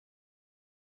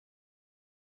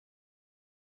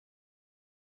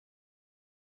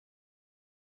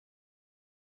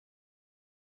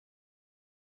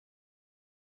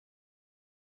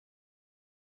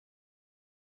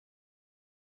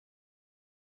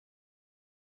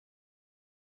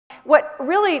What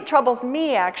really troubles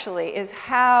me, actually, is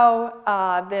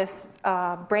how this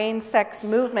brain sex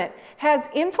movement has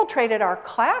infiltrated our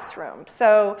classroom.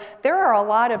 So there are a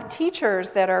lot of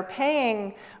teachers that are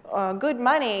paying good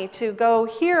money to go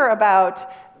hear about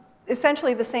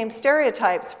essentially the same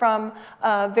stereotypes from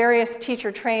various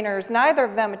teacher trainers, neither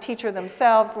of them a teacher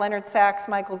themselves, Leonard Sachs,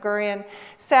 Michael Gurian.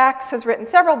 Sachs has written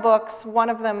several books, one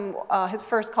of them, his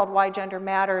first, called Why Gender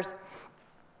Matters,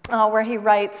 where he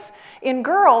writes, in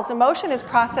girls, emotion is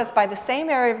processed by the same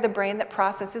area of the brain that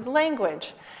processes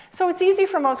language. So it's easy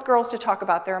for most girls to talk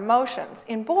about their emotions.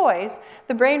 In boys,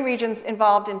 the brain regions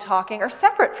involved in talking are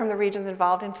separate from the regions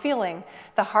involved in feeling.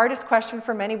 The hardest question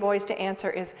for many boys to answer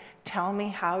is, tell me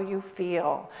how you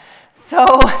feel. So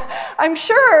I'm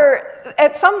sure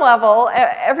at some level,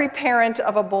 every parent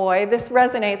of a boy, this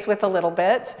resonates with a little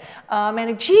bit.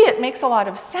 And gee, it makes a lot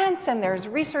of sense, and there's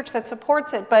research that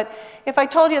supports it. But if I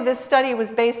told you this study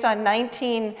was based on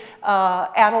 19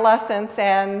 adolescents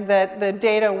and that the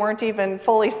data weren't even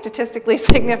fully statistically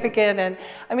significant, and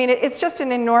I mean, it's just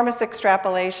an enormous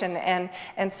extrapolation.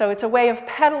 And so it's a way of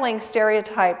peddling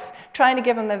stereotypes, trying to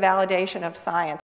give them the validation of science.